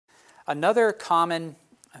Another common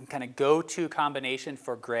kind of go-to combination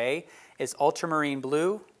for gray is ultramarine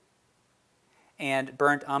blue and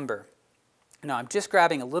burnt umber. Now I'm just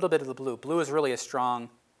grabbing a little bit of the blue. Blue is really a strong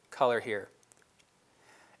color here.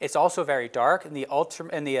 It's also very dark, and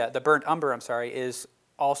the burnt umber, I'm sorry, is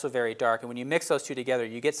also very dark. And when you mix those two together,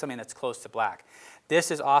 you get something that's close to black.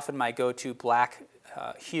 This is often my go-to black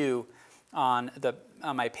hue on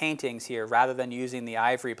my paintings here, rather than using the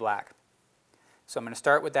ivory black. So I'm going to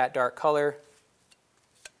start with that dark color.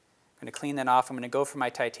 I'm going to clean that off. I'm going to go for my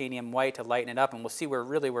titanium white to lighten it up, and we'll see where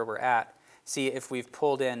we're at. See if we've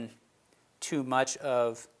pulled in too much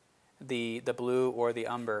of the blue or the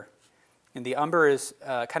umber. And the umber is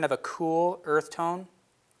kind of a cool earth tone.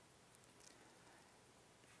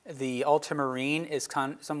 The ultramarine is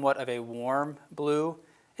somewhat of a warm blue.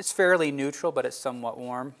 It's fairly neutral, but it's somewhat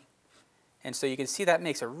warm. And so you can see that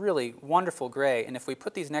makes a really wonderful gray. And if we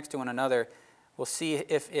put these next to one another, we'll see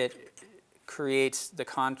if it creates the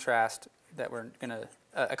contrast that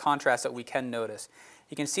a contrast that we can notice.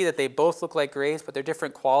 You can see that they both look like grays, but they're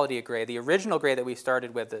different quality of gray. The original gray that we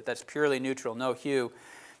started with, that's purely neutral, no hue,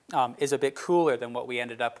 is a bit cooler than what we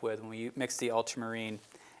ended up with when we mixed the ultramarine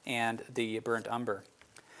and the burnt umber.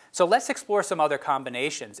 So let's explore some other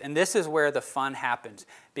combinations. And this is where the fun happens,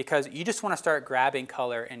 because you just want to start grabbing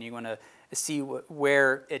color and you want to see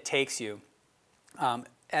where it takes you.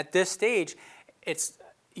 At this stage,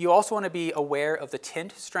 you also want to be aware of the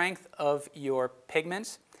tint strength of your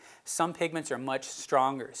pigments. Some pigments are much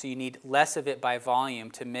stronger, so you need less of it by volume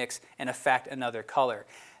to mix and affect another color.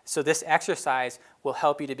 So this exercise will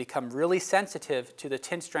help you to become really sensitive to the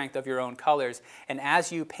tint strength of your own colors. And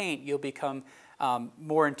as you paint, you'll become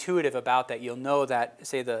more intuitive about that. You'll know that,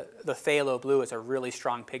 say, the phthalo blue is a really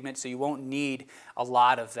strong pigment, so you won't need a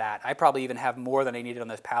lot of that. I probably even have more than I needed on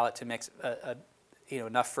this palette to mix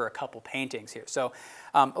enough for a couple paintings here. So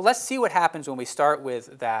let's see what happens when we start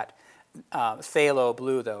with that phthalo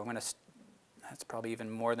blue, though. That's probably even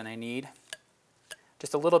more than I need.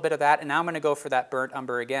 Just a little bit of that, and now I'm going to go for that burnt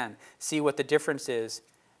umber again. See what the difference is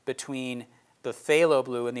between the phthalo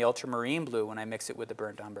blue and the ultramarine blue when I mix it with the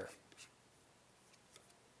burnt umber.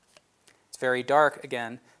 It's very dark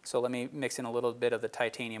again, so let me mix in a little bit of the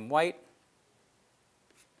titanium white.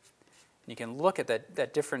 And you can look at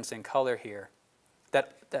that difference in color here.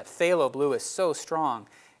 That phthalo blue is so strong,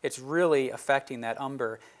 it's really affecting that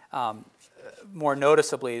umber more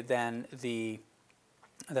noticeably than the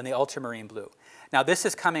ultramarine blue. Now this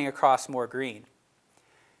is coming across more green.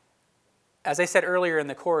 As I said earlier in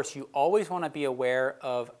the course, you always want to be aware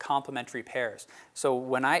of complementary pairs. So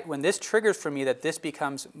when this triggers for me that this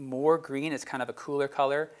becomes more green, it's kind of a cooler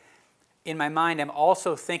color, in my mind I'm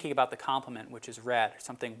also thinking about the complement, which is red,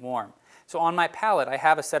 something warm. So on my palette I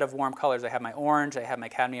have a set of warm colors. I have my orange, I have my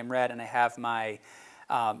cadmium red, and I have my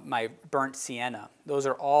burnt sienna. Those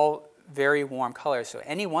are all very warm colors, so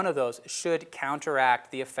any one of those should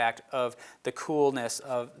counteract the effect of the coolness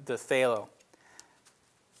of the phthalo.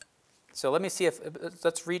 So let me see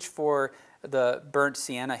let's reach for the burnt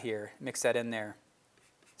sienna here, mix that in there,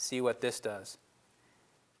 see what this does.